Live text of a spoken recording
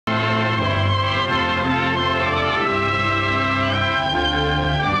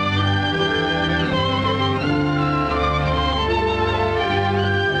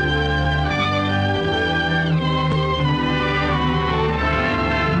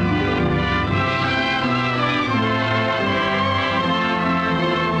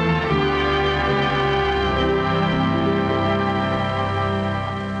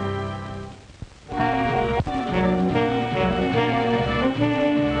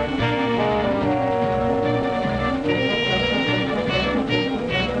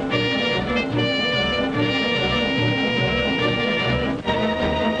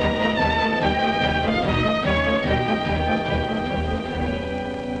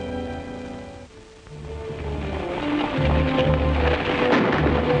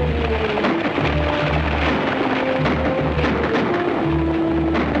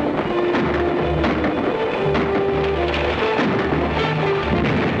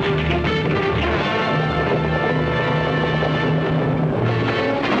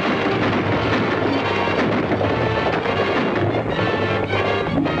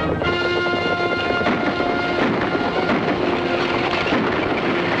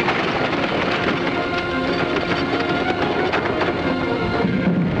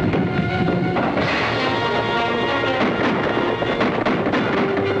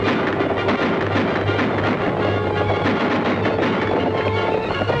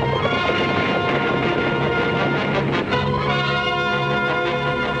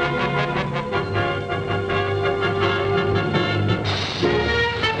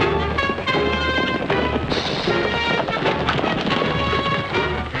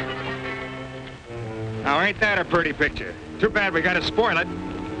ain't that a pretty picture? Too bad we gotta spoil it.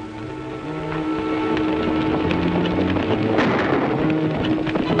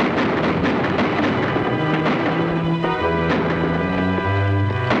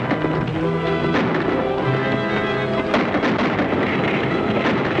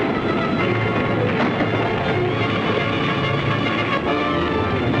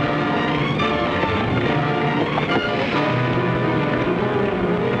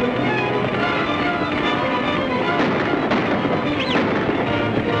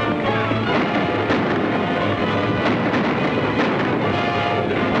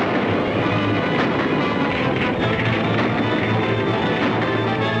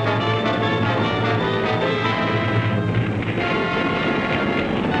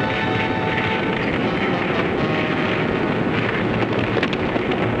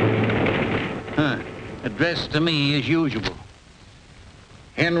 Addressed to me as usual.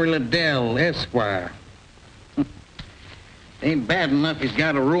 Henry Liddell, Esquire. Ain't bad enough he's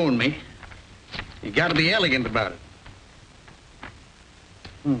got to ruin me. You got to be elegant about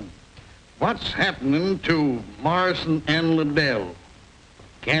it. What's happening to Morrison and Liddell?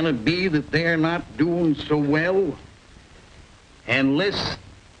 Can it be that they're not doing so well? Unless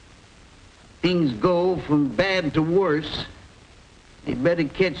things go from bad to worse, they better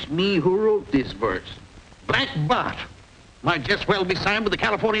catch me who wrote this verse. Black Bart might just well be signed with the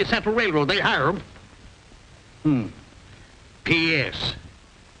California Central Railroad. They hire him. P.S.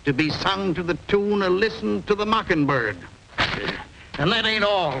 To be sung to the tune of Listen to the Mockingbird. And that ain't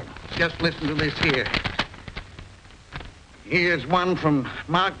all. Just listen to this here. Here's one from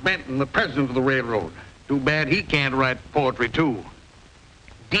Mark Benton, the president of the railroad. Too bad he can't write poetry, too.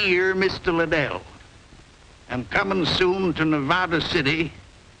 Dear Mr. Liddell, I'm coming soon to Nevada City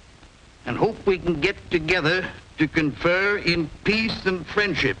and hope we can get together to confer in peace and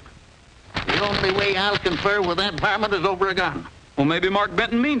friendship. The only way I'll confer with that varmint is over a gun. Well, maybe Mark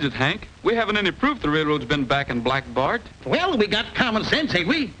Benton means it, Hank. We haven't any proof the railroad's been backing Black Bart. Well, we got common sense, ain't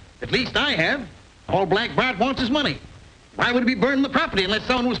we? At least I have. All Black Bart wants is money. Why would he be burning the property unless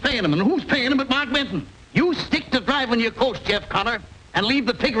someone was paying him? And who's paying him but Mark Benton? You stick to driving your coach, Jeff Kohler, and leave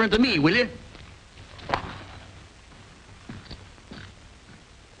the figuring to me, will you?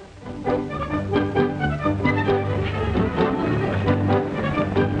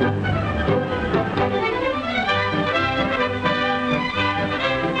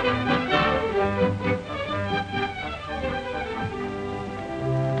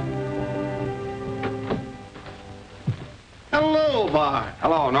 Hello, Bart.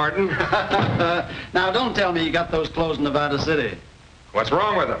 Hello, Norton. Now, don't tell me you got those clothes in Nevada City. What's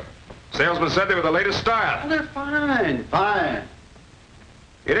wrong with them? Salesman said they were the latest style. Well, they're fine, fine.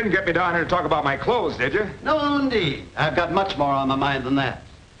 You didn't get me down here to talk about my clothes, did you? No, indeed. I've got much more on my mind than that.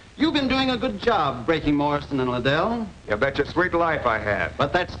 You've been doing a good job breaking Morrison and Liddell. You bet your sweet life I have.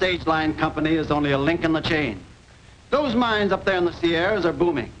 But that stage line company is only a link in the chain. Those mines up there in the Sierras are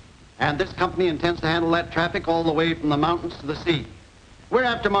booming. And this company intends to handle that traffic all the way from the mountains to the sea. We're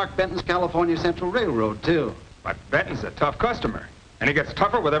after Mark Benton's California Central Railroad, too. But Benton's a tough customer. And he gets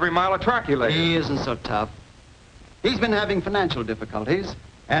tougher with every mile of track you lay. He isn't so tough. He's been having financial difficulties.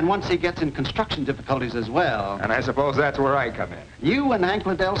 And once he gets in construction difficulties as well. And I suppose that's where I come in. You and Hank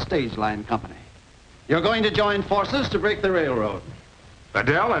Liddell Stage Line Company. You're going to join forces to break the railroad.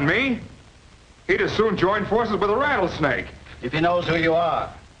 Liddell and me? He'd as soon join forces with a rattlesnake. If he knows who you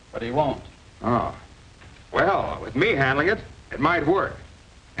are. But he won't. Oh. Well, with me handling it, it might work.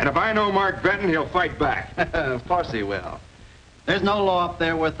 And if I know Mark Benton, he'll fight back. Of course he will. There's no law up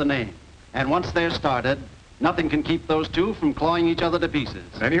there worth the name. And once they're started, nothing can keep those two from clawing each other to pieces.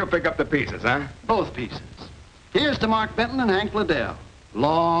 Then he'll pick up the pieces, huh? Both pieces. Here's to Mark Benton and Hank Liddell.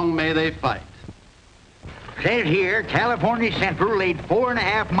 Long may they fight. Says here, California Central laid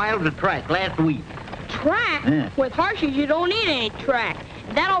 4.5 miles of track last week. Track? Yeah. With horses, you don't need any track.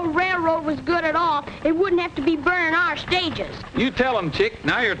 If that old railroad was good at all, it wouldn't have to be burning our stages. You tell him, chick.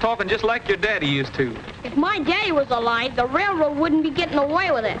 Now you're talking just like your daddy used to. If my daddy was alive, the railroad wouldn't be getting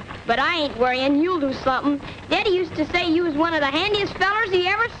away with it. But I ain't worrying. You'll do something. Daddy used to say you was one of the handiest fellers he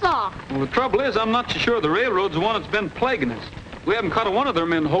ever saw. Well, the trouble is, I'm not so sure the railroad's the one that's been plaguing us. We haven't caught one of their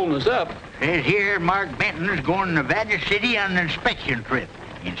men holding us up. Says here, Mark Benton's going to Nevada City on an inspection trip.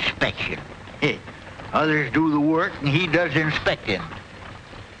 Inspection. Others do the work, and he does the inspecting.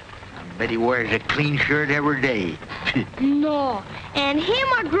 I bet he wears a clean shirt every day. No. And him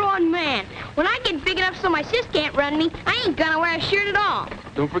a grown man. When I get big enough so my sis can't run me, I ain't gonna wear a shirt at all.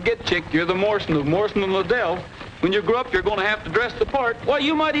 Don't forget, chick, you're the Morrison of Morrison and Liddell. When you grow up, you're going to have to dress the part. Why,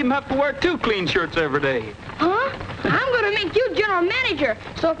 you might even have to wear 2 clean shirts every day. Huh? I'm going to make you general manager,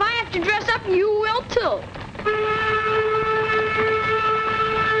 so if I have to dress up, you will too.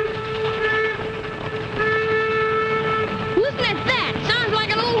 Listen at that. Sounds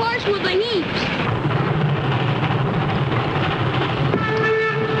like an old horse with the heaves.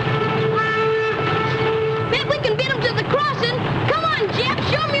 Bet we can beat him to the crossing. Come on, Jeff.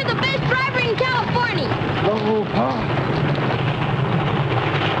 Show me you're the best driver in California. Oh, Pa.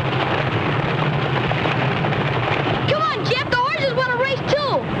 Come on, Jeff. The horses want to race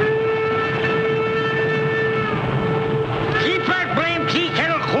too. Keep that blame tea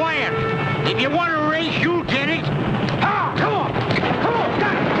kettle quiet. If you want to race, you get it. Ah, come on! Come on,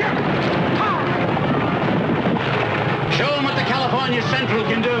 got it, Jeff! Ah! Show them what the California Central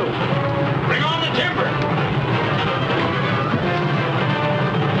can do. Bring on the timber!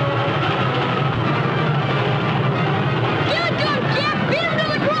 Give it to him, Jeff. Beat him to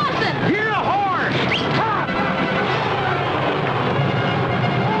the crossing. You're a horse.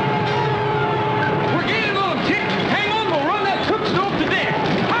 We're gaining on them, Chick. Hang on, we'll run that cook stove to death.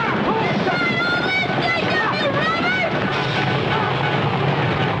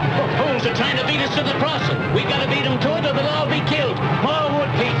 Fools are trying to beat us to the crossing. We gotta beat them to it or they'll all be killed. More wood,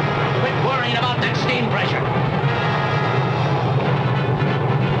 Pete. Quit worrying about that steam pressure.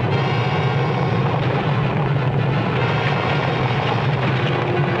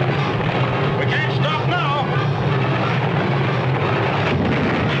 We can't stop now.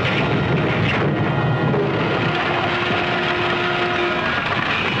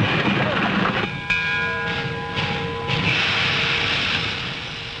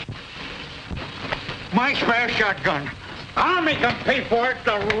 My spare shotgun. I'll make them pay for it,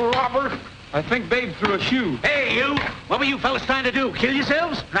 the robber. I think Babe threw a shoe. Hey, you! What were you fellas trying to do? Kill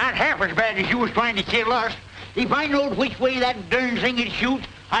yourselves? Not half as bad as you was trying to kill us. If I knowed which way that darn thing would shoot,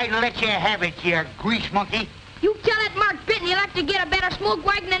 I'd let you have it, you grease monkey. You tell that Mark Benton he'll have to get a better smoke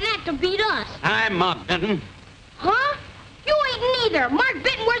wagon than that to beat us. I'm Mark Benton. Huh? You ain't neither. Mark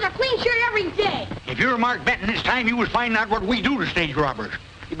Benton wears a clean shirt every day. If you're Mark Benton, it's time you was finding out what we do to stage robbers.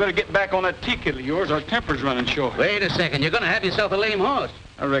 You better get back on that tea kettle of yours. Our temper's running short. Wait a second. You're gonna have yourself a lame horse.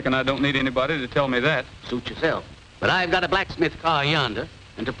 I reckon I don't need anybody to tell me that. Suit yourself. But I've got a blacksmith car yonder,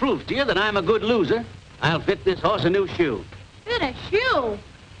 and to prove to you that I'm a good loser, I'll fit this horse a new shoe. Fit a shoe?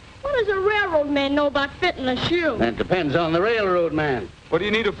 What does a railroad man know about fitting a shoe? That depends on the railroad man. What do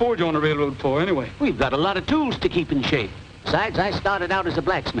you need a forge on the railroad for, anyway? We've got a lot of tools to keep in shape. Besides, I started out as a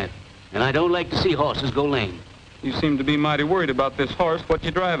blacksmith, and I don't like to see horses go lame. You seem to be mighty worried about this horse. What you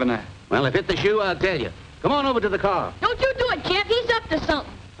driving at? Well, if it's the shoe, I'll tell you. Come on over to the car. Don't you do it, Jeff. He's up to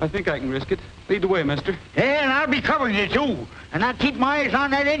something. I think I can risk it. Lead the way, mister. Yeah, and I'll be covering you, too. And I'll keep my eyes on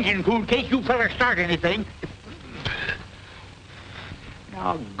that engine crew in case you fellas start anything.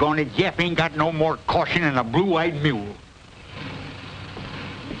 Doggone it, Jeff ain't got no more caution than a blue-eyed mule.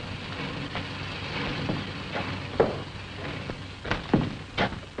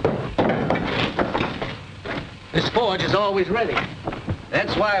 This forge is always ready.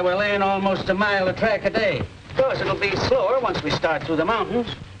 That's why we're laying almost a mile of track a day. Of course, it'll be slower once we start through the mountains.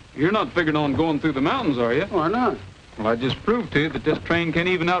 You're not figuring on going through the mountains, are you? Why not? Well, I just proved to you that this train can't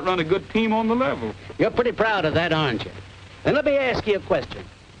even outrun a good team on the level. You're pretty proud of that, aren't you? Then let me ask you a question.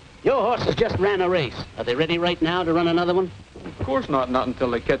 Your horses just ran a race. Are they ready right now to run another one? Of course not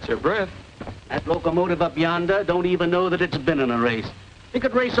until they catch their breath. That locomotive up yonder don't even know that it's been in a race. It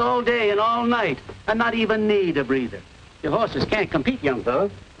could race all day and all night and not even need a breather. Your horses can't compete, young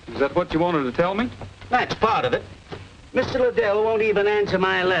fellow. Is that what you wanted to tell me? That's part of it. Mr. Liddell won't even answer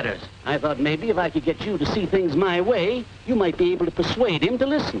my letters. I thought maybe if I could get you to see things my way, you might be able to persuade him to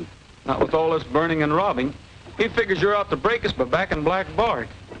listen. Not with all this burning and robbing. He figures you're out to break us by backing Black Bart.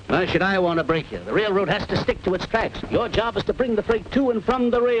 Why should I want to break you? The railroad has to stick to its tracks. Your job is to bring the freight to and from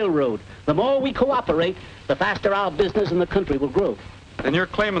the railroad. The more we cooperate, the faster our business in the country will grow. Then you're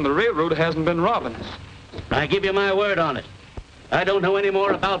claiming the railroad hasn't been robbing us. I give you my word on it. I don't know any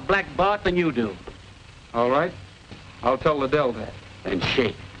more about Black Bart than you do. All right. I'll tell Liddell that. Then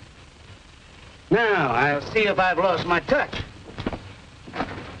shake. Now, I'll see if I've lost my touch.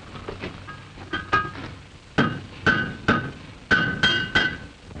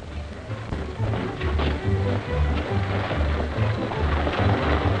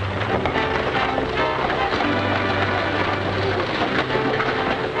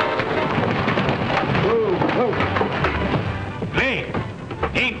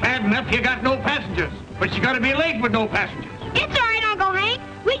 You got no passengers, but you gotta be late with no passengers. It's all right, Uncle Hank.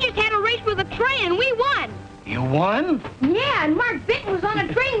 We just had a race with a train and we won. You won? Yeah, and Mark Benton was on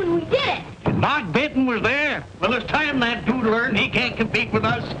a train when we did it. And Mark Benton was there? Well, it's time that dude learned he can't compete with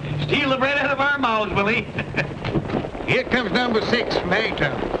us. Steal the bread out of our mouths, will he? Here comes number 6 from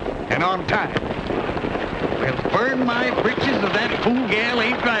Marytown, and on time. Well, burn my britches if that fool gal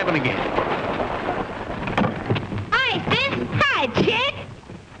ain't driving again. Hi, sis. Hi, chick.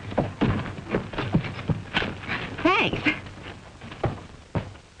 Thanks.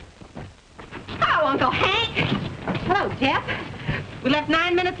 Hello, Uncle Hank. Hello, Jeff. We left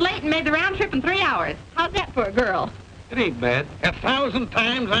 9 minutes late and made the round trip in 3 hours. How's that for a girl? It ain't bad. 1,000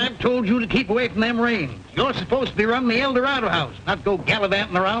 times I've told you to keep away from them reins. You're supposed to be running the El Dorado house, not go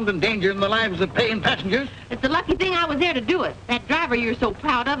gallivanting around endangering the lives of paying passengers. It's a lucky thing I was there to do it. That driver you're so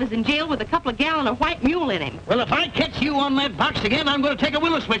proud of is in jail with a couple of gallon of white mule in him. Well, if I catch you on that box again, I'm going to take a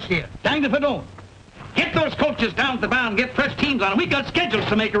willow switch here. Danged if I don't. Get those coaches down to the bound and get fresh teams on them. We got schedules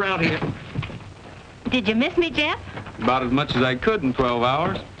to make around here. Did you miss me, Jeff? About as much as I could in 12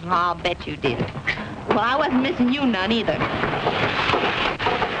 hours. I'll bet you did. Well, I wasn't missing you none either.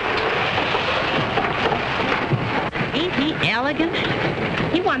 Ain't he elegant?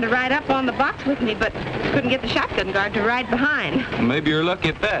 He wanted to ride up on the box with me, but couldn't get the shotgun guard to ride behind. Well, maybe you're lucky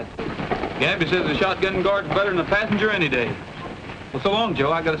at that. Gabby says the shotgun guard's better than a passenger any day. Well, so long,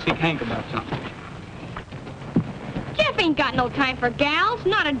 Joe. I got to see Hank about something. Jeff ain't got no time for gals,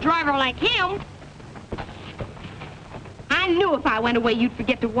 not a driver like him. I knew if I went away, you'd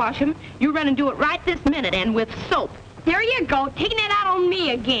forget to wash them. You run and do it right this minute, and with soap. There you go, taking it out on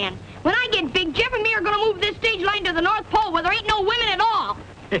me again. When I get big, Jeff and me are going to move this stage line to the North Pole where there ain't no women at all.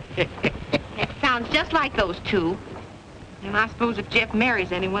 It sounds just like those two. And I suppose if Jeff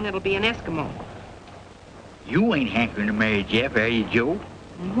marries anyone, it'll be an Eskimo. You ain't hankering to marry Jeff, are you, Joe?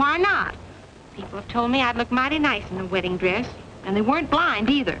 Why not? People have told me I'd look mighty nice in a wedding dress. And they weren't blind,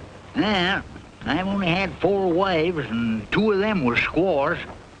 either. Yeah, I've only had 4 wives, and 2 of them were squaws.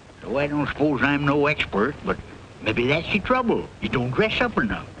 So I don't suppose I'm no expert, but maybe that's your trouble. You don't dress up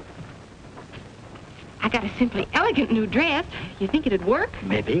enough. I got a simply elegant new dress. You think it'd work?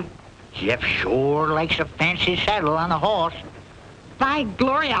 Maybe. Jeff sure likes a fancy saddle on a horse. By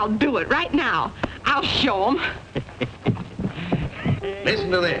glory, I'll do it right now. I'll show 'em. Listen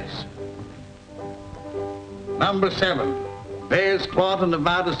to this. Number 7, Bears Claw to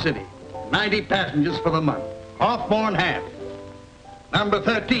Nevada City. 90 passengers for the month. Off more than half. Number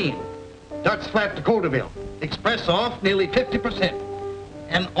 13, Ducks Flat to Coulterville. Express off nearly 50%.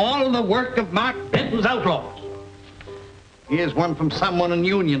 And all the work of Mark Benton's outlaws. Here's one from someone in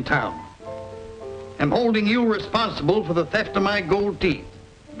Uniontown. I'm holding you responsible for the theft of my gold teeth.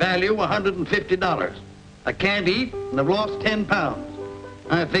 Value $150. I can't eat and I've lost 10 pounds.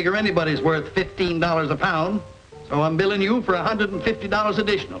 I figure anybody's worth $15 a pound, so I'm billing you for $150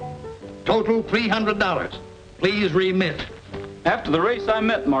 additional. Total $300. Please remit. After the race, I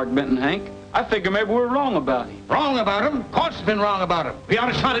met Mark Benton, Hank. I figure maybe we're wrong about him. Wrong about him? Of course it's been wrong about him. We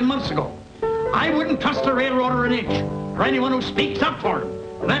ought to shot him months ago. I wouldn't trust a railroader an inch, or anyone who speaks up for him.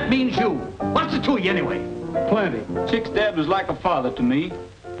 And that means you. What's it to you anyway? Plenty. Chick's dad was like a father to me,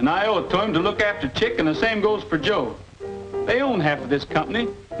 and I owe it to him to look after Chick, and the same goes for Joe. They own half of this company,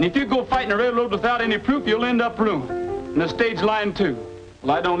 and if you go fighting a railroad without any proof, you'll end up ruined. And the stage line, too.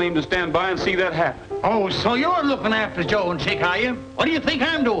 Well, I don't aim to stand by and see that happen. Oh, so you're looking after Joe and Chick, are you? What do you think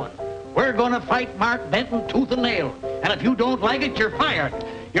I'm doing? We're going to fight Mark Benton tooth and nail. And if you don't like it, you're fired.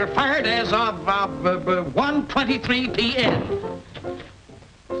 You're fired as of 1:23 p.m.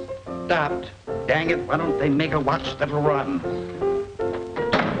 Stopped. Dang it, why don't they make a watch that'll run?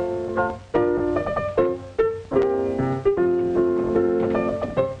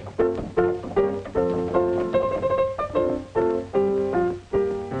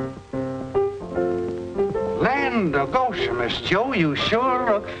 Miss Joe, you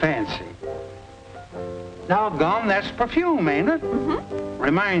sure look fancy. Doggone, that's perfume, ain't it? Mm-hmm.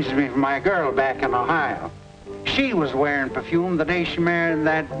 Reminds me of my girl back in Ohio. She was wearing perfume the day she married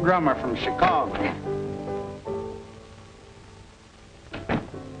that drummer from Chicago.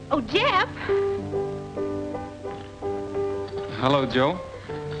 Oh, Jeff. Hello, Joe.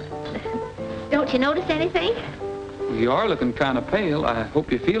 Don't you notice anything? You are looking kind of pale. I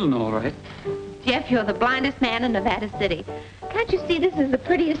hope you're feeling all right. Jeff, you're the blindest man in Nevada City. Can't you see this is the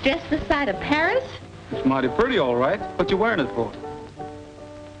prettiest dress this side of Paris? It's mighty pretty, all right. What you wearing it for?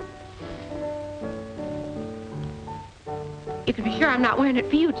 You can be sure I'm not wearing it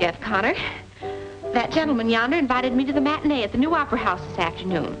for you, Jeff Connor. That gentleman yonder invited me to the matinee at the new opera house this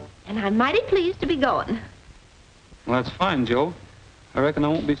afternoon, and I'm mighty pleased to be going. Well, that's fine, Joe. I reckon I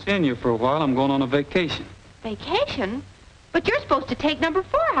won't be seeing you for a while. I'm going on a vacation. Vacation? But you're supposed to take number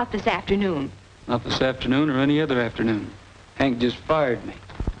 4 out this afternoon. Not this afternoon or any other afternoon. Hank just fired me.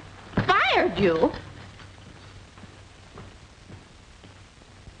 Fired you?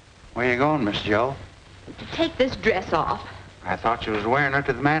 Where you going, Miss Joe? to take this dress off. I thought you was wearing her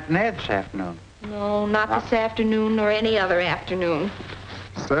to the matinee this afternoon. No, not this afternoon nor any other afternoon.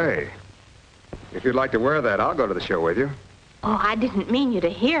 Say, if you'd like to wear that, I'll go to the show with you. Oh, I didn't mean you to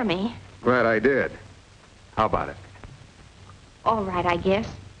hear me. Glad I did. How about it? All right, I guess.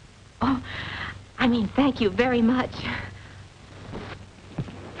 Oh, I mean, thank you very much.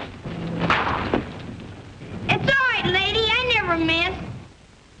 It's all right, lady. I never miss.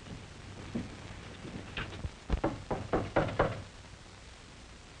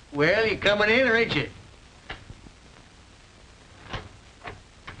 Well, you coming in, or ain't you?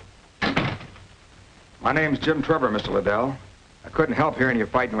 My name's Jim Trevor, Mr. Liddell. I couldn't help hearing you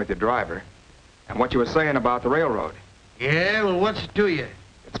fighting with your driver. And what you were saying about the railroad. Yeah, well, what's it to you?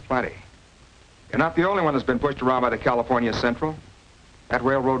 It's plenty. You're not the only one that's been pushed around by the California Central. That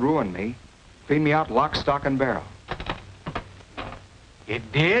railroad ruined me. Cleaned me out lock, stock, and barrel.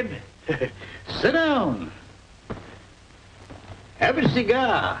 It did? Sit down. Have a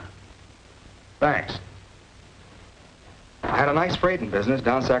cigar. Thanks. I had a nice freighting business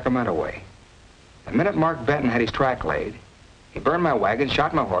down Sacramento way. The minute Mark Benton had his track laid, he burned my wagon,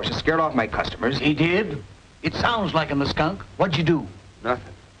 shot my horses, scared off my customers. He did? It sounds like him, the skunk. What'd you do?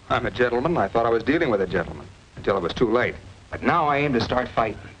 Nothing. I'm a gentleman. I thought I was dealing with a gentleman until it was too late. But now I aim to start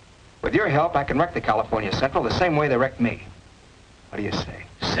fighting. With your help, I can wreck the California Central the same way they wrecked me. What do you say?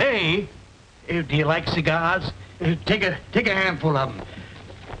 Say? Do you like cigars? Take a handful of them.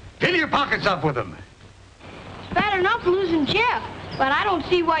 Fill your pockets up with them. It's bad enough losing Jeff, but I don't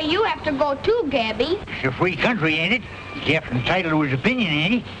see why you have to go too, Gabby. It's a free country, ain't it? Jeff's entitled to his opinion,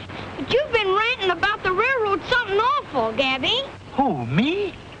 ain't he? But you've been ranting about the railroad something awful, Gabby. Who,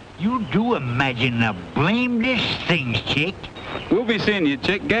 me? You do imagine the blamedest things, chick. We'll be seeing you,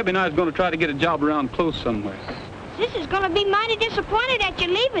 chick. Gabby and I is going to try to get a job around close somewhere. Sis is going to be mighty disappointed at you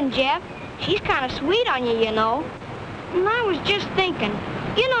leaving, Jeff. She's kind of sweet on you, you know. And I was just thinking,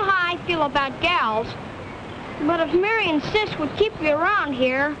 you know how I feel about gals. But if Mary and Sis would keep you around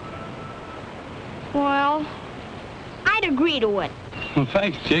here, well, I'd agree to it. Well,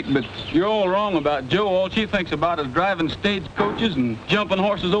 thanks, chick, but you're all wrong about Jo. All she thinks about is driving stagecoaches and jumping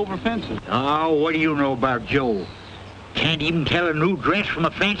horses over fences. Oh, what do you know about Jo? Can't even tell a new dress from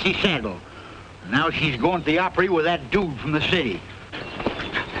a fancy saddle. Now she's going to the Opry with that dude from the city.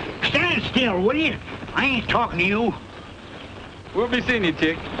 Stand still, will you? I ain't talking to you. We'll be seeing you,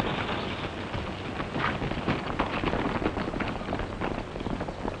 chick.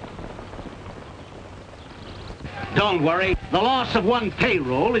 Don't worry. The loss of one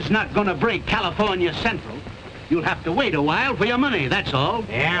payroll is not going to break California Central. You'll have to wait a while for your money, that's all.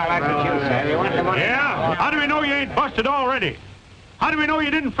 Yeah, that's what you said. You want the money? Yeah? How do we know you ain't busted already? How do we know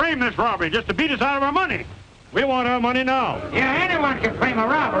you didn't frame this robbery just to beat us out of our money? We want our money now. Yeah, anyone can frame a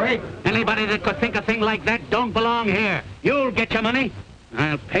robbery. Anybody that could think a thing like that don't belong here. You'll get your money.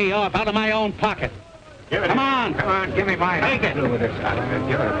 I'll pay you off out of my own pocket. Come on. Come on, give me mine. Take it. With this out of it.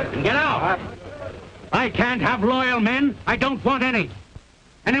 Give it. And get out. I can't have loyal men. I don't want any.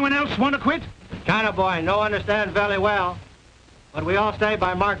 Anyone else want to quit? China boy, no understands very well. But we all stay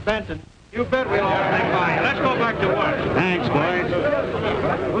by Mark Benton. You bet we all stay by you. Let's go back to work. Thanks, boys.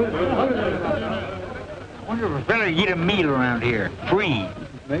 I wonder if a fella get a meal around here. Free.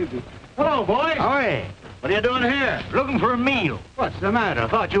 Maybe. Hello, boys. Howdy. What are you doing here? Looking for a meal. What's the matter?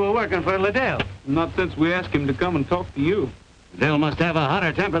 Thought you were working for Liddell. Not since we asked him to come and talk to you. Liddell must have a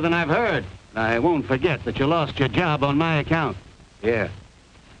hotter temper than I've heard. I won't forget that you lost your job on my account. Yeah.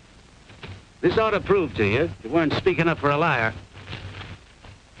 This ought to prove to you you weren't speaking up for a liar.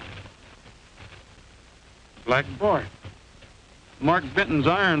 Black Bart. Mark Benton's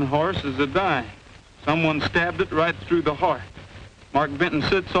iron horse is a die. Someone stabbed it right through the heart. Mark Benton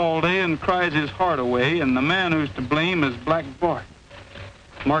sits all day and cries his heart away, and the man who's to blame is Black Bart.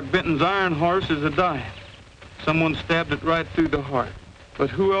 Mark Benton's iron horse is a die. Someone stabbed it right through the heart. But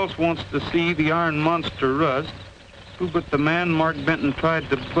who else wants to see the iron monster rust? Who but the man Mark Benton tried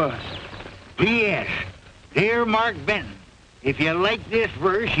to bust? P.S. Dear Mark Benton, if you like this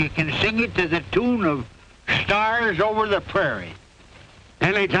verse, you can sing it to the tune of Stars Over the Prairie.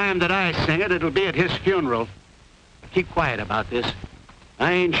 Any time that I sing it, it'll be at his funeral. Keep quiet about this.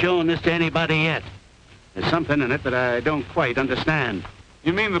 I ain't shown this to anybody yet. There's something in it that I don't quite understand.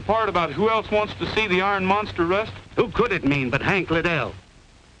 You mean the part about who else wants to see the iron monster rust? Who could it mean but Hank Liddell?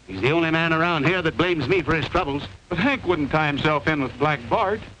 He's the only man around here that blames me for his troubles. But Hank wouldn't tie himself in with Black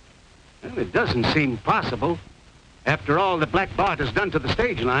Bart. Well, it doesn't seem possible. After all that Black Bart has done to the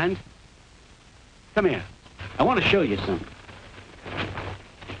stage line. Come here. I want to show you something.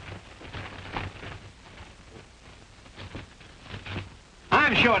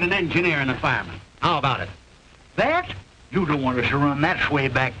 I'm short an engineer and a fireman. How about it? That? You don't want us to run that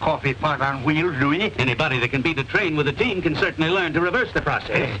sway-back coffee pot on wheels, do you? Anybody that can beat a train with a team can certainly learn to reverse the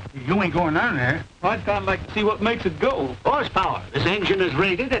process. You ain't going down there. I'd kind of like to see what makes it go. Horsepower. This engine is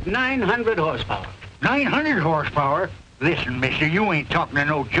rated at 900 horsepower. 900 horsepower? Listen, mister, you ain't talking to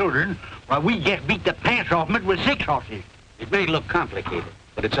no children. Why, we just beat the pants off 'em it with 6 horses. It may look complicated,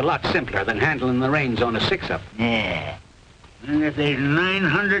 but it's a lot simpler than handling the reins on a 6-up. Yeah. And if there's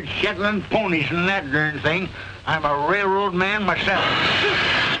 900 Shetland ponies in that darn thing, I'm a railroad man myself.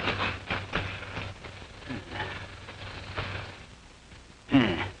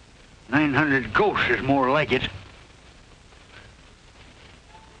 900 ghosts is more like it.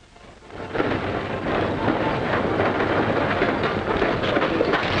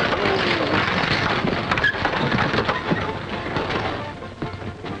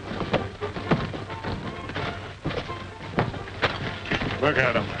 Look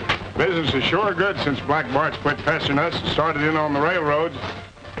at him. Business is sure good since Black Bart's quit pestering us and started in on the railroads.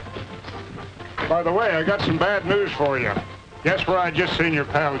 By the way, I got some bad news for you. Guess where I just seen your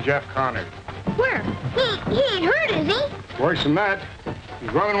pal, Jeff Connor? Where? He ain't hurt, is he? Worse than that,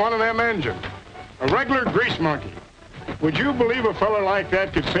 he's running one of them engines. A regular grease monkey. Would you believe a fella like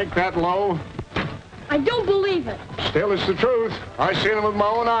that could sink that low? I don't believe it. Still, it's the truth. I seen him with my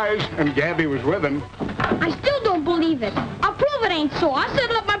own eyes, and Gabby was with him. I still don't believe it. I'll prove it ain't so. I'll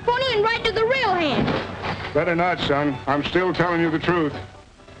settle up my pony and ride to the rail hand. Better not, son. I'm still telling you the truth.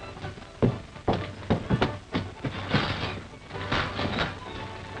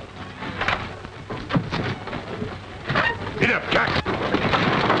 Get up, Jack.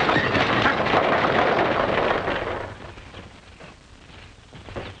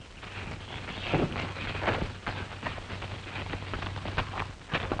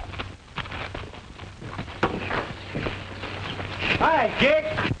 Hi, Chick.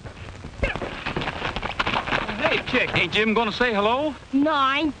 Hey, Chick, ain't Jim gonna say hello? No,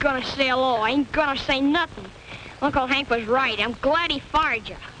 I ain't gonna say hello. I ain't gonna say nothing. Uncle Hank was right. I'm glad he fired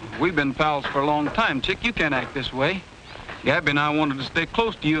you. We've been pals for a long time, Chick. You can't act this way. Gabby and I wanted to stay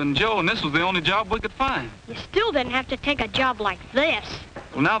close to you and Joe, and this was the only job we could find. You still didn't have to take a job like this.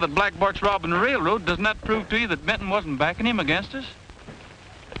 Well, now that Black Bart's robbing the railroad, doesn't that prove to you that Benton wasn't backing him against us?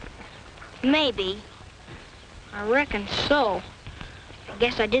 Maybe. I reckon so. I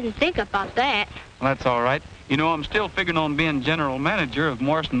guess I didn't think about that. Well, that's all right. You know, I'm still figuring on being general manager of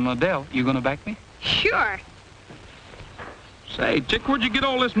Morrison and Liddell. You gonna back me? Sure. Say, Chick, where'd you get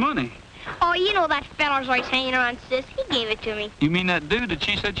all this money? Oh, you know that feller's always hanging around, Sis. He gave it to me. You mean that dude that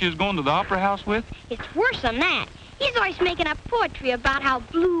she said she was going to the opera house with? It's worse than that. He's always making up poetry about how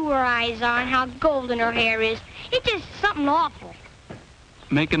blue her eyes are and how golden her hair is. It's just something awful.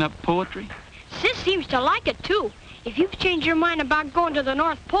 Making up poetry? Sis seems to like it, too. If you've changed your mind about going to the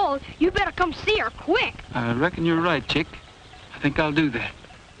North Pole, you better come see her quick. I reckon you're right, Chick. I think I'll do that.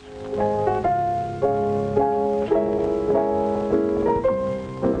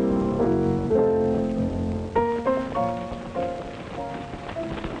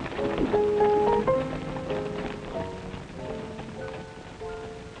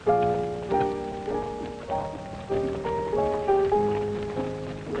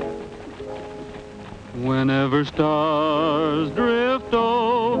 Whenever stars drift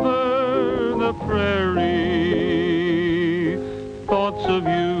over the prairie, thoughts of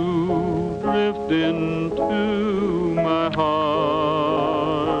you drift into my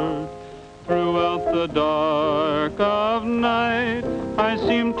heart. Throughout the dark of night, I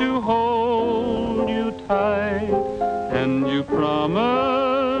seem to hold you tight, and you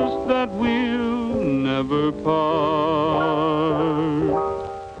promise that we'll never part.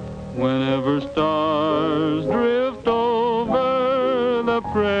 Whenever stars drift over the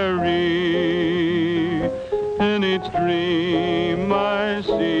prairie, in each dream I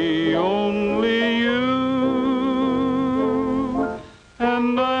see only you.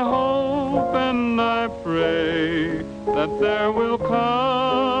 And I hope and I pray that there will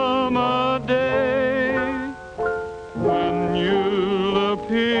come a day when you'll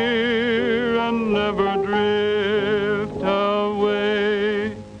appear and never drift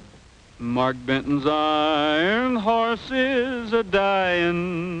away. Mark Benton's iron horse is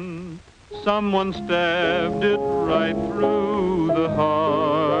a-dying. Someone stabbed it right through the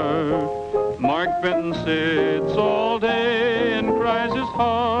heart. Mark Benton sits all day and cries his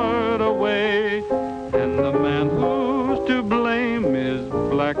heart away. And the man who's to blame is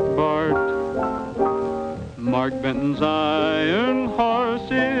Black Bart. Mark Benton's iron horse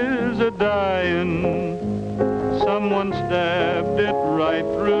is a-dying. Someone stabbed it right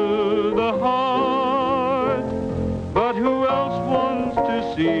through the heart. But who else wants to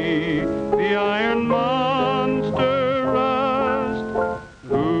see the iron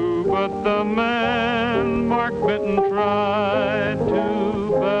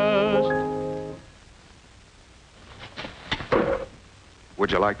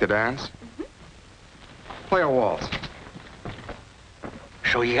like to dance? Mm-hmm. Play a waltz.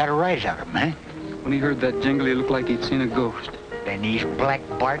 So you got a rise out of him, eh? When he heard that jingle, he looked like he'd seen a ghost. Then he's Black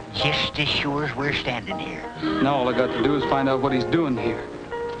Bart just as sure as we're standing here. Now all I got to do is find out what he's doing here.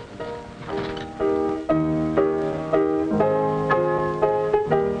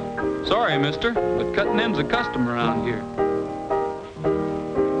 Sorry, mister, but cutting them's a custom around here.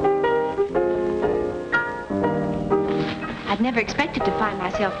 I'd never expected to find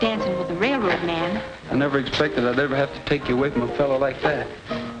myself dancing with a railroad man. I never expected I'd ever have to take you away from a fellow like that.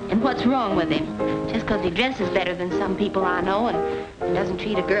 And what's wrong with him? Just because he dresses better than some people I know and doesn't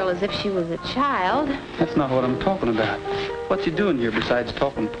treat a girl as if she was a child. That's not what I'm talking about. What's he doing here besides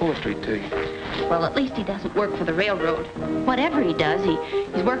talking poetry to you? Well, at least he doesn't work for the railroad. Whatever he does,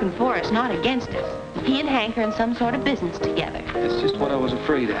 he's working for us, not against us. He and Hank are in some sort of business together. That's just what I was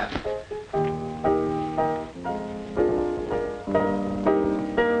afraid of.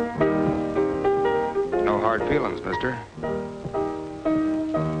 No hard feelings, mister.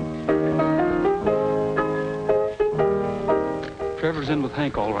 Trevor's in with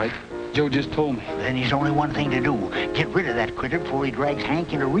Hank, all right. Joe just told me. Then there's only one thing to do. Get rid of that critter before he drags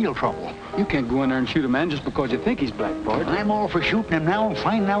Hank into real trouble. You can't go in there and shoot a man just because you think he's Black Bart. I'm all for shooting him now and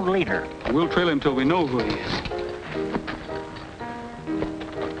finding out later. We'll trail him till we know who he is.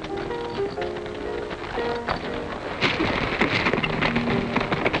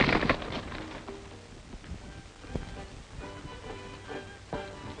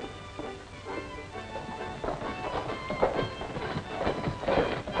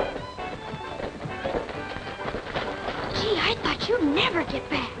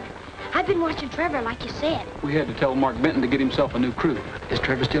 Trevor, like you said. We had to tell Mark Benton to get himself a new crew. Is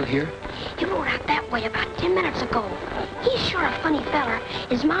Trevor still here? He rode out that way about 10 minutes ago. He's sure a funny feller.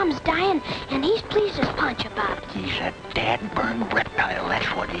 His mom's dying, and he's pleased as punch about it. He's a dad-burned reptile, that's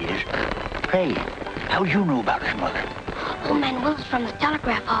what he is. Hey, how'd you know about his mother? Old man Willis from the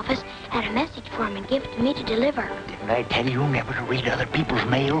telegraph office had a message for him and gave it to me to deliver. Didn't I tell you never to read other people's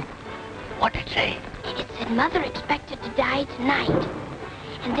mail? What'd it say? It said Mother expected to die tonight.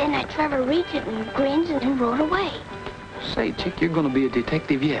 And then Trevor reads it and grins and rode away. Say, Chick, you're going to be a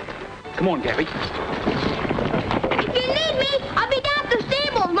detective yet. Come on, Gabby. If you need me, I'll be down at the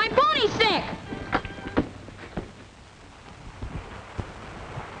stables. My pony's sick.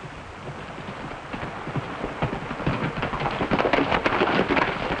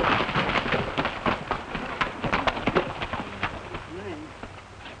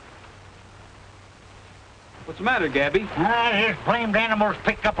 What's the matter, Gabby? This blamed animal's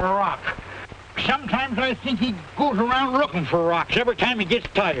picked up a rock. Sometimes I think he goes around looking for rocks every time he gets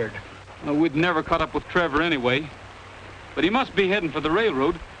tired. Well, we'd never caught up with Trevor anyway. But he must be heading for the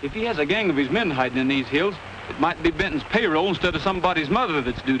railroad. If he has a gang of his men hiding in these hills, it might be Benton's payroll instead of somebody's mother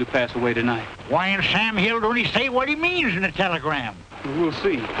that's due to pass away tonight. Why in Sam Hill don't he say what he means in the telegram? We'll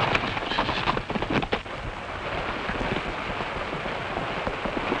see.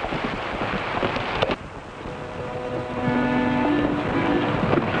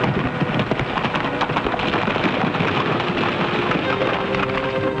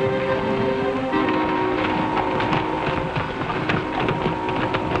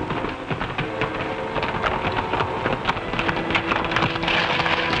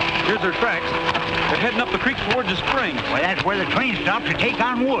 Well, that's where the train stops to take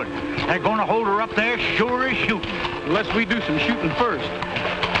on wood. They're going to hold her up there sure as shooting. Unless we do some shooting first.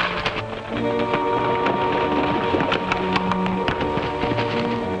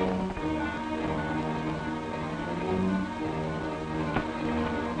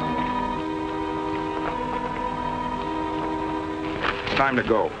 It's time to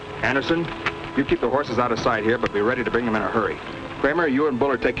go. Anderson, you keep the horses out of sight here, but be ready to bring them in a hurry. Kramer, you and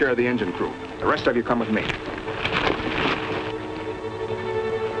Buller take care of the engine crew. The rest of you come with me.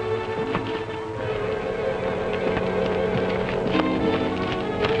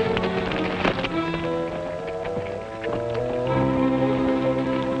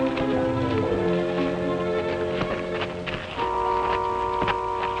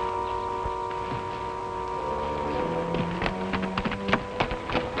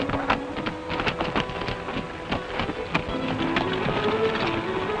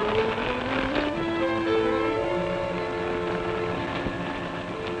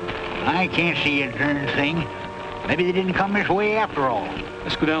 I can't see a darn thing. Maybe they didn't come this way after all.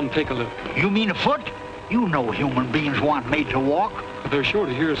 Let's go down and take a look. You mean afoot? You know human beings weren't made to walk. They're sure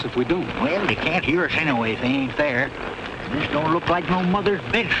to hear us if we don't. Well, they can't hear us anyway if they ain't there. This don't look like no mother's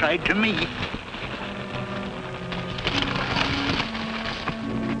bedside to me.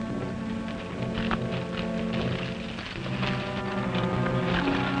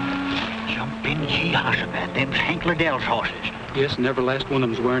 Jehoshaphat, them's Hank Liddell's horses. Yes, and every last one of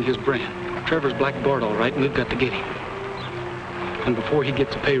them's wearing his brand. Trevor's Black Bart, all right, and we've got to get him. And before he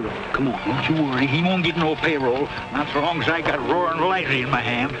gets a payroll, come on. Don't you worry, he won't get no payroll, not so long as I got roaring Lizy in my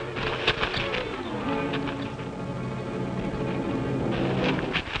hand.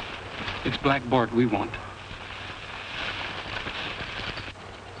 It's Black Bart we want.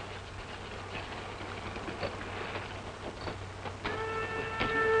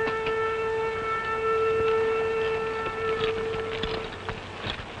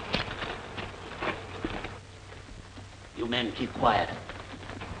 You men keep quiet.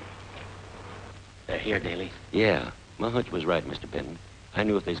 They're here, Daley. Yeah, my hunch was right, Mr. Benton. I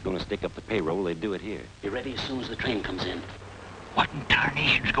knew if they was going to stick up the payroll, they'd do it here. Be ready as soon as the train comes in. What in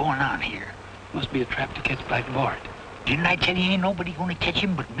tarnation's going on here? Must be a trap to catch Black Bart. Didn't I tell you ain't nobody gonna catch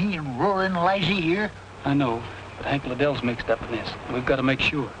him but me and roaring Lizy here? I know, but Hank Liddell's mixed up in this. We've got to make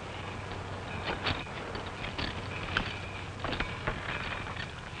sure.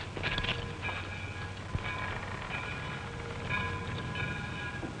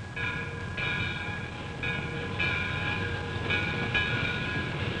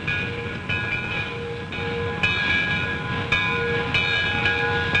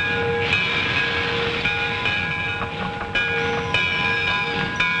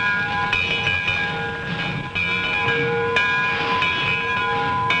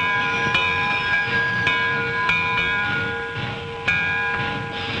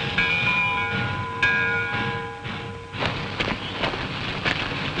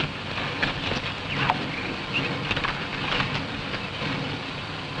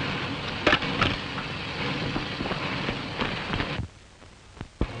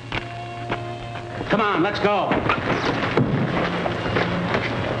 Come on, let's go.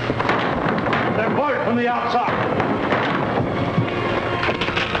 They're boarded from the outside.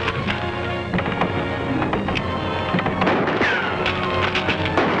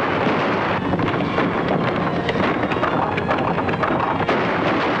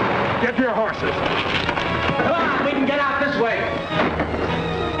 Get your horses. Come on, we can get out this way.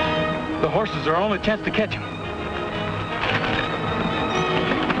 The horses are our only chance to catch him.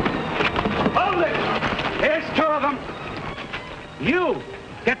 Hold it! Here's two of them. You,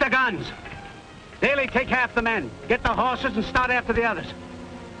 get the guns. Daley, take half the men. Get the horses and start after the others.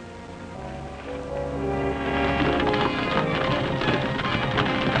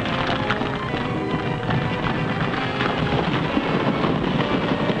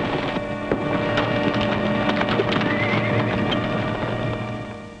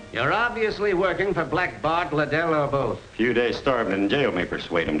 You're obviously working for Black Bart, Liddell, or both. A few days starving in jail may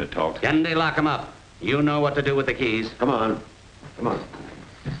persuade him to talk. Kennedy, lock him up. You know what to do with the keys. Come on. Come on.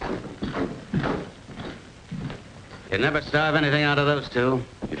 You never starve anything out of those two.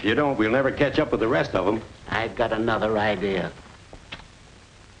 If you don't, we'll never catch up with the rest of them. I've got another idea.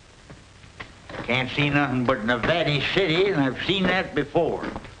 Can't see nothing but Nevada City, and I've seen that before.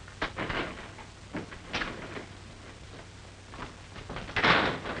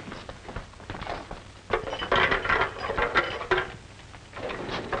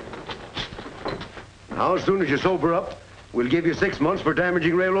 Now, as soon as you sober up, we'll give you 6 months for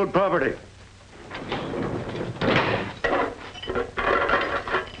damaging railroad property.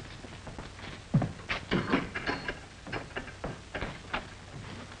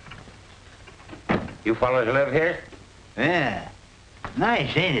 You fellas live here? Yeah.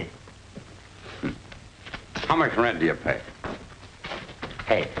 Nice, ain't it? How much rent do you pay?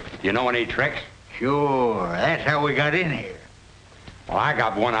 Hey, do you know any tricks? Sure. That's how we got in here. Well, I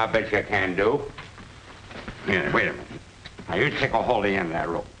got one I bet you can do. Here, wait a minute. Now, you take a hold of the end of that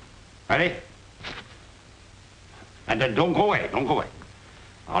rope. Ready? And then don't go away. Don't go away.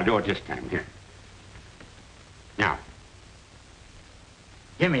 I'll do it this time. Here. Now.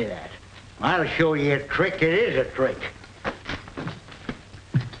 Give me that. I'll show you a trick. It is a trick.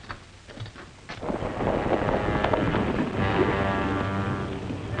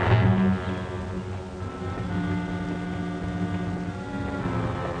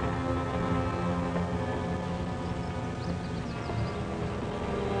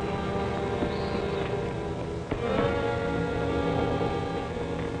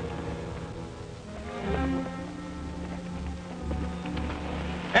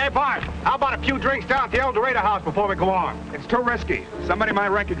 Hey, Bart, how about a few drinks down at the El Dorado house before we go on? It's too risky. Somebody might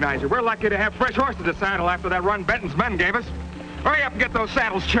recognize you. We're lucky to have fresh horses to saddle after that run Benton's men gave us. Hurry up and get those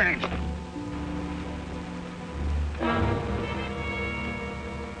saddles changed.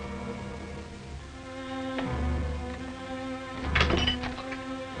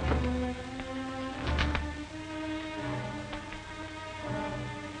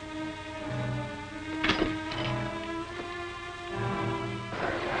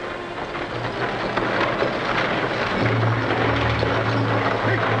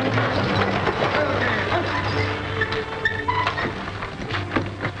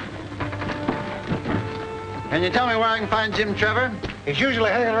 Can you tell me where I can find Jim Trevor? He's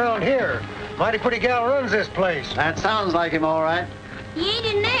usually hanging around here. Mighty pretty gal runs this place. That sounds like him, all right. He ain't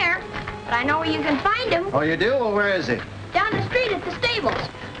in there, but I know where you can find him. Oh, you do? Well, where is he? Down the street at the stables.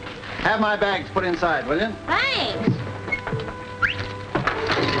 Have my bags put inside, will you? Thanks.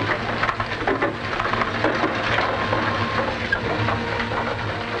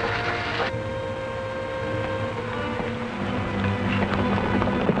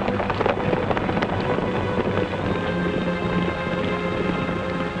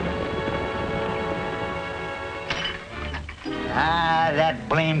 That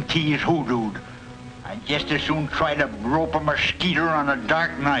blamed key is hoodooed. I'd just as soon try to rope a mosquito on a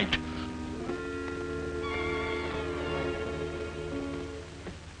dark night.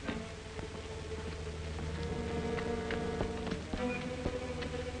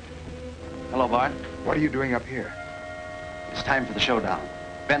 Hello, Bart. What are you doing up here? It's time for the showdown.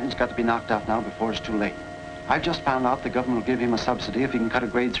 Benton's got to be knocked out now before it's too late. I've just found out the government will give him a subsidy if he can cut a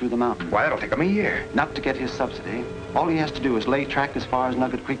grade through the mountain. Why, that'll take him a year. Not to get his subsidy. All he has to do is lay track as far as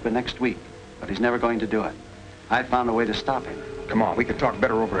Nugget Creek by next week. But he's never going to do it. I found a way to stop him. Come on, we can talk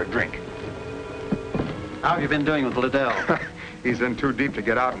better over a drink. How have you been doing with Liddell? He's in too deep to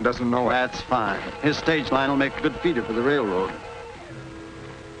get out and doesn't know it. That's fine. His stage line will make a good feeder for the railroad.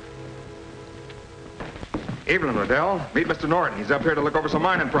 Evening, Liddell. Meet Mr. Norton. He's up here to look over some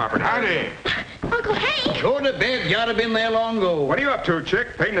mining property. Howdy. Uncle Hank! Go to bed. You ought to have been there long ago. What are you up to,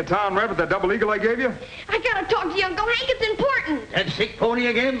 chick? Painting the town red with that double eagle I gave you? I gotta talk to you, Uncle Hank. It's important. That sick pony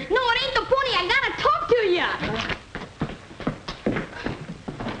again? No, it ain't the pony. I gotta talk to you.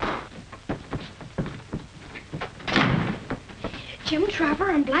 Jim Trevor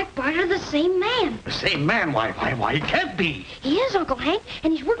and Black Bart are the same man. The same man? Why, he can't be. He is, Uncle Hank,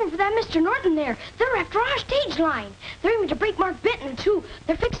 and he's working for that Mr. Norton there. They're after our stage line. They're aiming to break Mark Benton in two.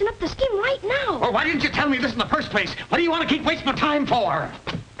 They're fixing up the scheme right now. Well, why didn't you tell me this in the first place? What do you want to keep wasting my time for?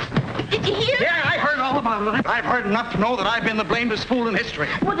 Did you hear? Yeah, I heard all about it. I've heard enough to know that I've been the blamedest fool in history.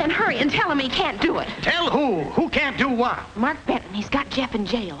 Well, then hurry and tell him he can't do it. Tell who? Who can't do what? Mark Benton, he's got Jeff in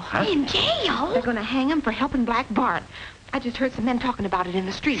jail. Huh? In jail? They're going to hang him for helping Black Bart. I just heard some men talking about it in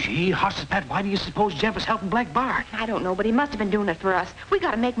the street. Gee, horses, Pat, why do you suppose Jeff is helping Black Bart? I don't know, but he must have been doing it for us. We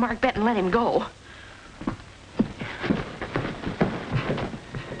got to make Mark Benton let him go.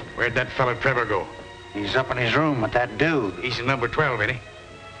 Where'd that fella Trevor go? He's up in his room with that dude. He's in number 12, ain't he?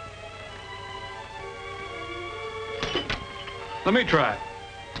 Let me try it.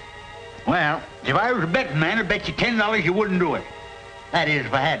 Well, if I was a betting man, I'd bet you $10 you wouldn't do it. That is,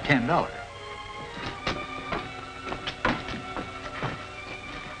 if I had $10.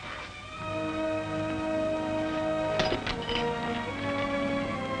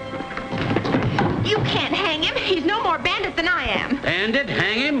 You can't hang him. He's no more bandit than I am. Bandit?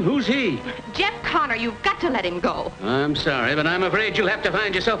 Hang him? Who's he? Jeff Connor, you've got to let him go. I'm sorry, but I'm afraid you'll have to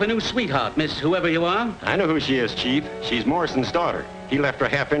find yourself a new sweetheart, Miss whoever you are. I know who she is, Chief. She's Morrison's daughter. He left her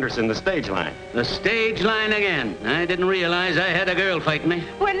half interest in the stage line. The stage line again. I didn't realize I had a girl fighting me.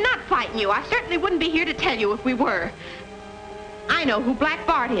 We're not fighting you. I certainly wouldn't be here to tell you if we were. I know who Black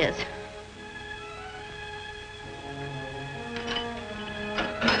Bart is.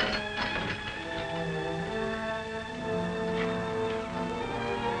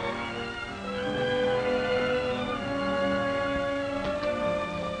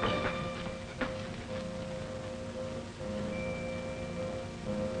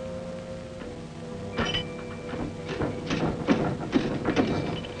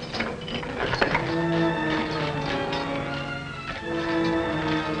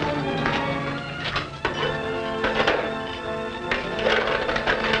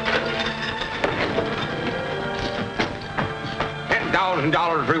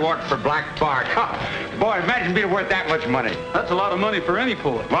 $10,000 reward for Black Bart. Boy, imagine being worth that much money. That's a lot of money for any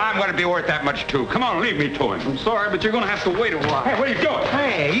poet. Well, I'm going to be worth that much, too. Come on, leave me to him. I'm sorry, but you're going to have to wait a while. Hey, what are you doing?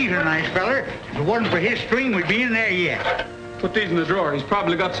 Hey, he's a nice feller. If it wasn't for his string, we'd be in there yet. Put these in the drawer. He's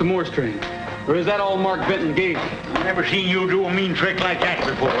probably got some more string. Or is that all Mark Benton gave you? Never seen you do a mean trick like that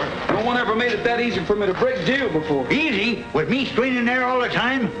before. No one ever made it that easy for me to break jail before. Easy? With me straining there all the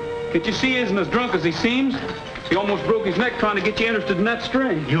time? Can't you see he isn't as drunk as he seems? He almost broke his neck trying to get you interested in that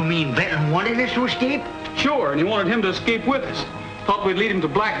string. You mean Benton wanted us to escape? Sure, and he wanted him to escape with us. Thought we'd lead him to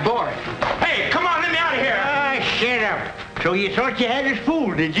Black Bart. Hey, come on, let me out of here. Ah, shut up. So you thought you had us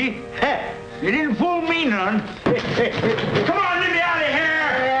fooled, did you? You didn't fool me none. Come on, let me out of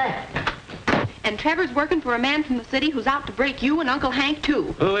here. And Trevor's working for a man from the city who's out to break you and Uncle Hank,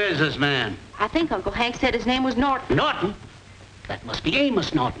 too. Who is this man? I think Uncle Hank said his name was Norton. Norton? That must be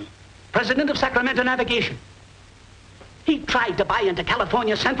Amos Norton, president of Sacramento Navigation. He tried to buy into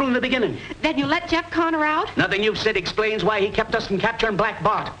California Central in the beginning. Then you let Jeff Connor out? Nothing you've said explains why he kept us from capturing Black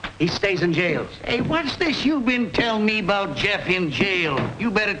Bart. He stays in jail. Hey, what's this you've been telling me about Jeff in jail?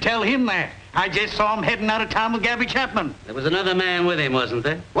 You better tell him that. I just saw him heading out of town with Gabby Chapman. There was another man with him, wasn't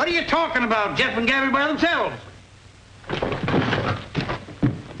there? What are you talking about? Jeff and Gabby by themselves.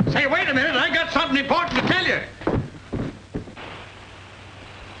 Say, wait a minute. I got something important to tell you.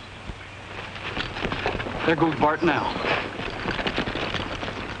 There goes Bart now.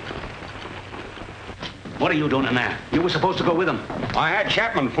 What are you doing in there? You were supposed to go with him. I had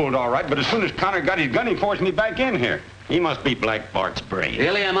Chapman fooled all right, but as soon as Connor got his gun, he forced me back in here. He must be Black Bart's brain.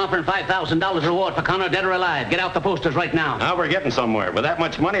 Really, I'm offering $5,000 reward for Connor, dead or alive. Get out the posters right now. Now we're getting somewhere. With that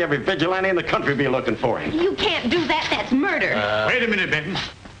much money, every vigilante in the country be looking for him. You can't do that. That's murder. Wait a minute, Benton.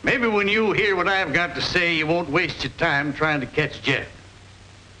 Maybe when you hear what I've got to say, you won't waste your time trying to catch Jeff.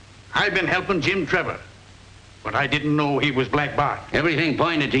 I've been helping Jim Trevor, but I didn't know he was Black Bart. Everything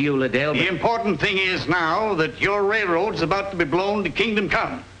pointed to you, Liddell. The important thing is now that your railroad's about to be blown to kingdom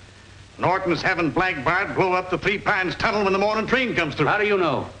come. Norton's having Black Bart blow up the Three Pines Tunnel when the morning train comes through. How do you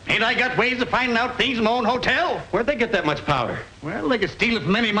know? Ain't I got ways of finding out things in my own hotel? Where'd they get that much powder? Well, they could steal it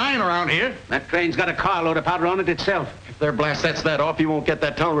from any mine around here. That train's got a carload of powder on it itself. If their blast sets that off, you won't get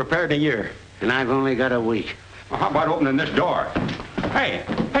that tunnel repaired in a year. And I've only got a week. Well, how about opening this door? Hey,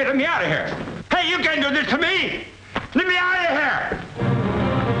 let me out of here. Hey, you can't do this to me. Let me out of here.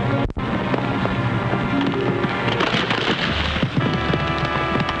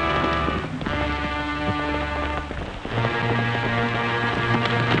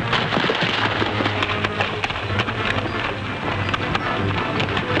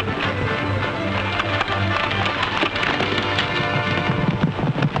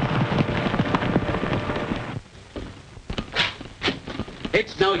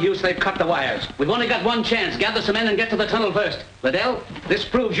 It's no use, they've cut the wires. We've only got one chance. Gather some men and get to the tunnel first. Liddell, this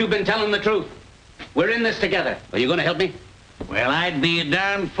proves you've been telling the truth. We're in this together. Are you going to help me? Well, I'd be a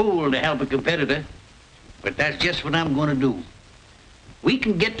darn fool to help a competitor. But that's just what I'm going to do. We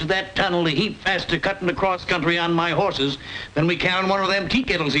can get to that tunnel a heap faster cutting across country on my horses than we can on one of them tea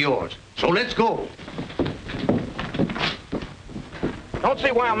kettles of yours. So let's go. Don't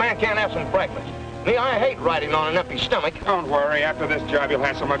see why a man can't have some breakfast. Me, I hate riding on an empty stomach. Don't worry. After this job, you'll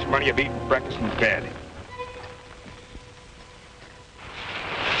have so much money you'll be eating breakfast in bed.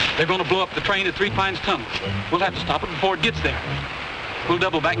 They're going to blow up the train at Three Pines Tunnel. We'll have to stop it before it gets there. We'll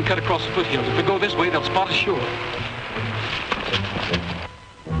double back and cut across the foothills. If we go this way, they'll spot us sure.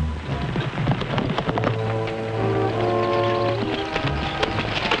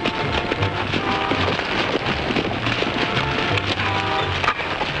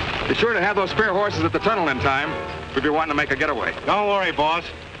 Be sure to have those spare horses at the tunnel in time. We'll be wanting to make a getaway. Don't worry, boss.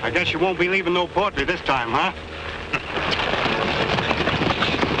 I guess you won't be leaving no poetry this time, huh?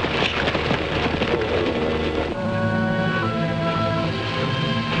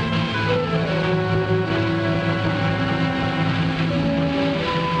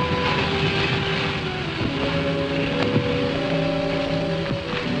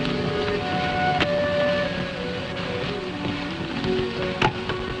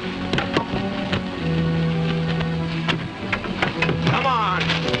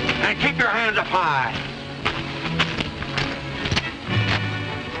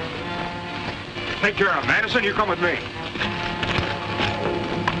 Take care of him. Anderson, you come with me.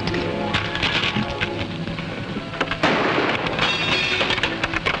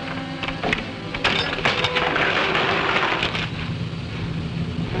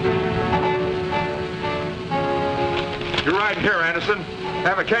 You're right here, Anderson.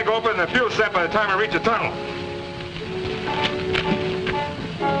 Have a keg open and the fuel set by the time we reach the tunnel.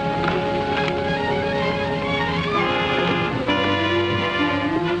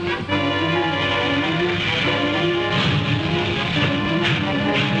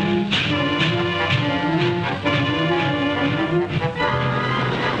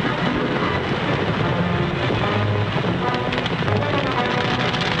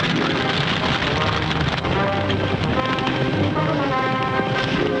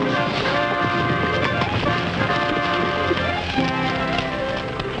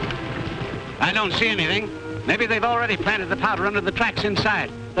 I don't see anything. Maybe they've already planted the powder under the tracks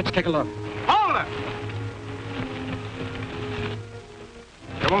inside. Let's take a look. Hold it!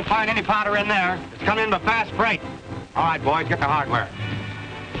 You won't find any powder in there. It's coming in by fast freight. All right, boys, get the hardware.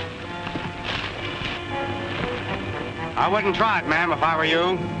 I wouldn't try it, ma'am, if I were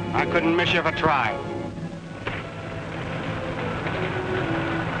you. I couldn't miss you if I tried.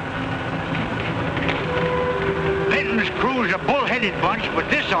 Benton's crew's a bull-headed bunch, but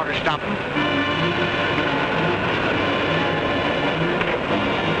this ought to stop them.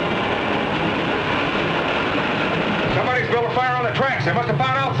 opened fire on the tracks. They must have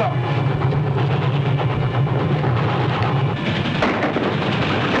found out something.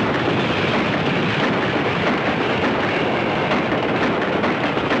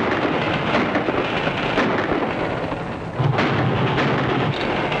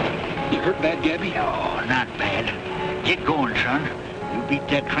 You hurt bad, Gabby? Oh, not bad. Get going, son. You beat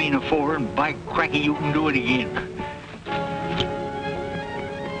that train of 4, and by cracky, you can do it again.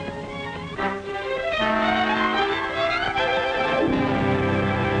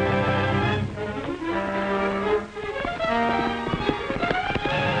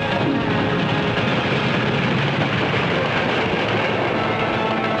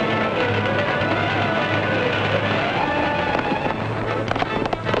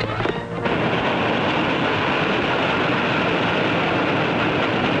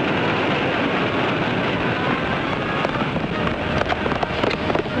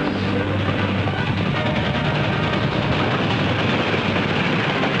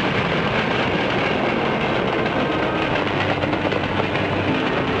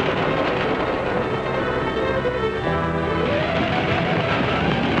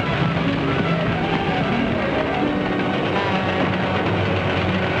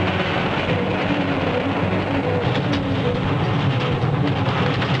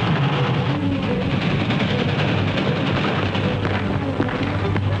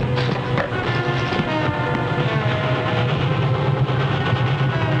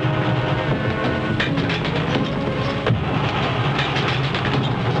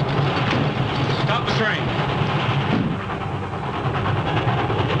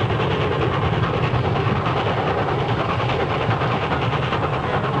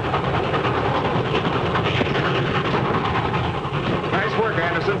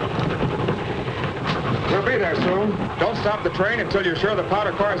 Stop the train until you're sure the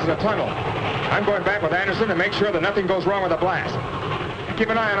powder car is in the tunnel. I'm going back with Anderson to make sure that nothing goes wrong with the blast. And keep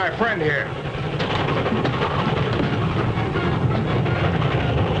an eye on our friend here.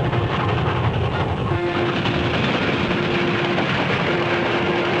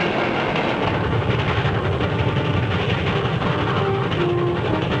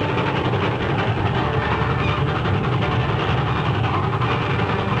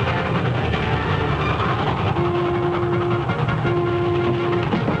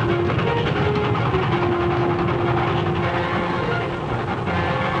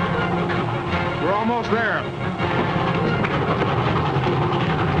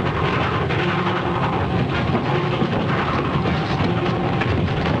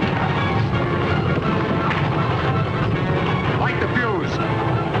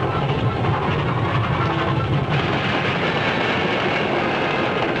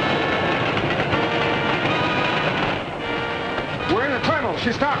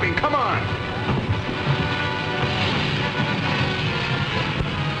 She's stopping. Come on.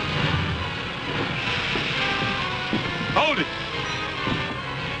 Hold it.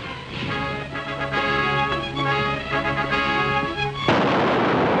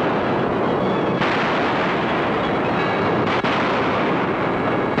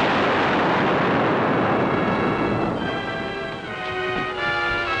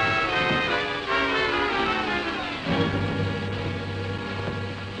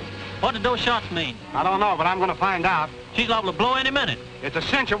 What did those shots mean? I don't know, but I'm going to find out. She's liable to blow any minute. It's a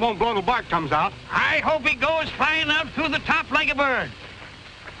cinch it won't blow till Bart comes out. I hope he goes flying out through the top like a bird.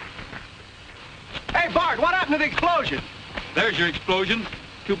 Hey, Bart, what happened to the explosion? There's your explosion.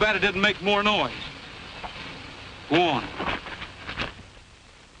 Too bad it didn't make more noise. Go on.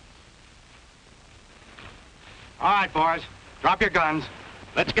 All right, boys. Drop your guns.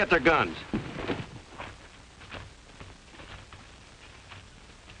 Let's get their guns.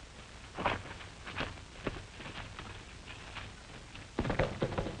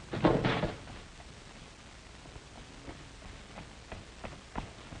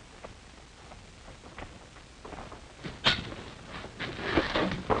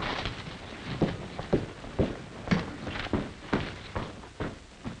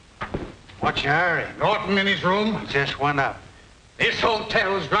 What's your hurry? Norton in his room. Just went up. This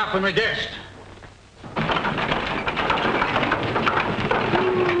hotel's dropping a guest.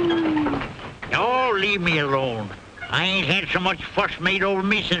 Oh, leave me alone. I ain't had so much fuss made over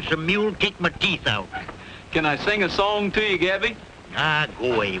me since the mule kicked my teeth out. Can I sing a song to you, Gabby? Ah,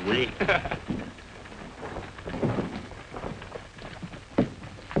 go away, will you?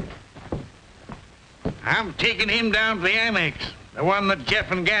 I'm taking him down to the annex, the one that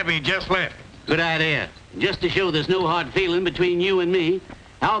Jeff and Gabby just left. Good idea. Just to show there's no hard feeling between you and me,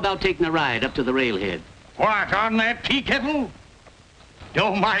 how about taking a ride up to the railhead? What, on that tea kettle?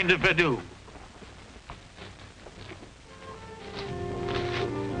 Don't mind if I do.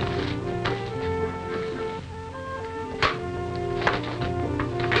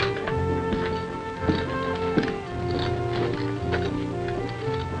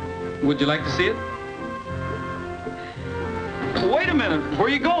 Would you like to see it? Wait a minute. Where are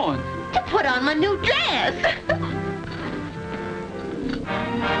you going? To put on my new dress.